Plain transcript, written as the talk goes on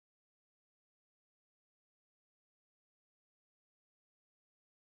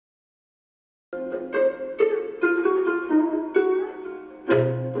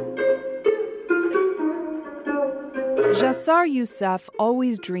Jasser Youssef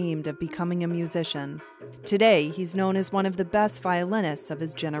always dreamed of becoming a musician. Today, he's known as one of the best violinists of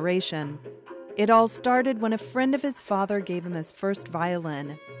his generation. It all started when a friend of his father gave him his first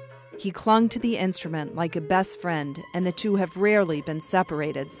violin. He clung to the instrument like a best friend, and the two have rarely been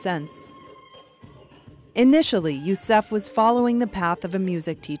separated since. Initially, Youssef was following the path of a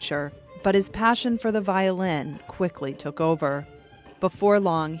music teacher, but his passion for the violin quickly took over. Before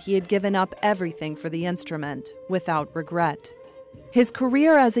long, he had given up everything for the instrument, without regret. His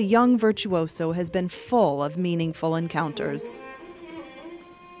career as a young virtuoso has been full of meaningful encounters.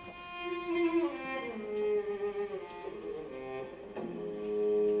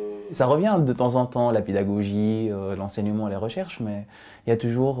 Ça revient de temps en temps, la pédagogie, l'enseignement et les recherches, mais il y a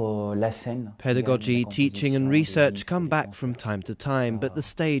toujours la scène. Pedagogy, teaching and research come back from time to time, but the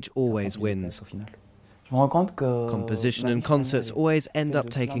stage always wins. Je me rends compte que composition and concerts always end up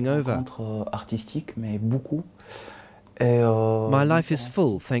taking over. Artistique, mais beaucoup. My life is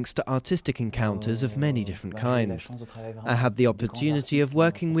full thanks to artistic encounters of many different kinds. I had the opportunity of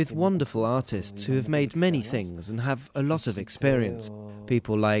working with wonderful artists who have made many things and have a lot of experience.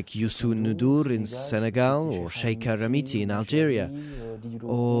 People like Youssou N'Dour in Senegal, or Sheikha Ramiti in Algeria,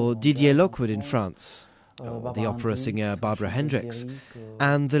 or Didier Lockwood in France, or the opera singer Barbara Hendricks.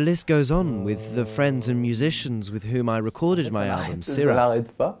 And the list goes on with the friends and musicians with whom I recorded my album, SIRA.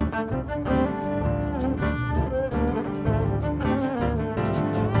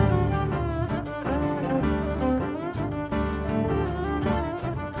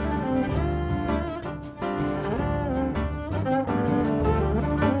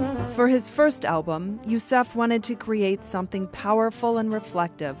 For his first album, Youssef wanted to create something powerful and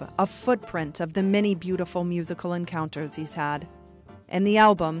reflective, a footprint of the many beautiful musical encounters he's had. In the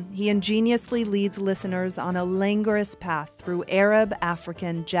album, he ingeniously leads listeners on a languorous path through Arab,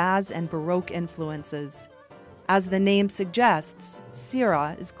 African, jazz, and Baroque influences. As the name suggests,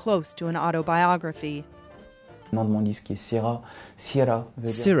 SIRA is close to an autobiography.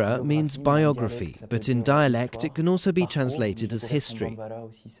 SIRA means biography, but in dialect it can also be translated as history.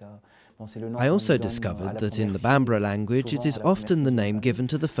 I also discovered that in the Bambara language it is often the name given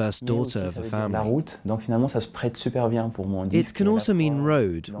to the first daughter of a family. It can also mean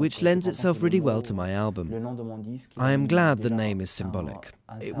road, which lends itself really well to my album. I am glad the name is symbolic.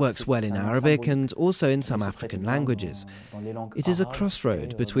 It works well in Arabic and also in some African languages. It is a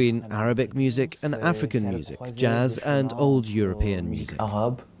crossroad between Arabic music and African music, jazz and old European music.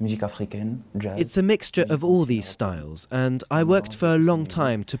 It's a mixture of all these styles, and I worked for a long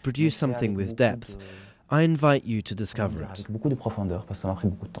time to produce something with depth. I invite you to discover it.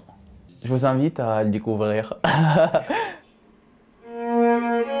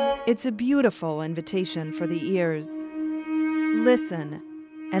 It's a beautiful invitation for the ears. Listen,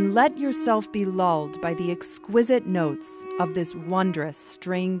 and let yourself be lulled by the exquisite notes of this wondrous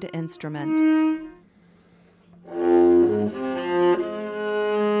stringed instrument.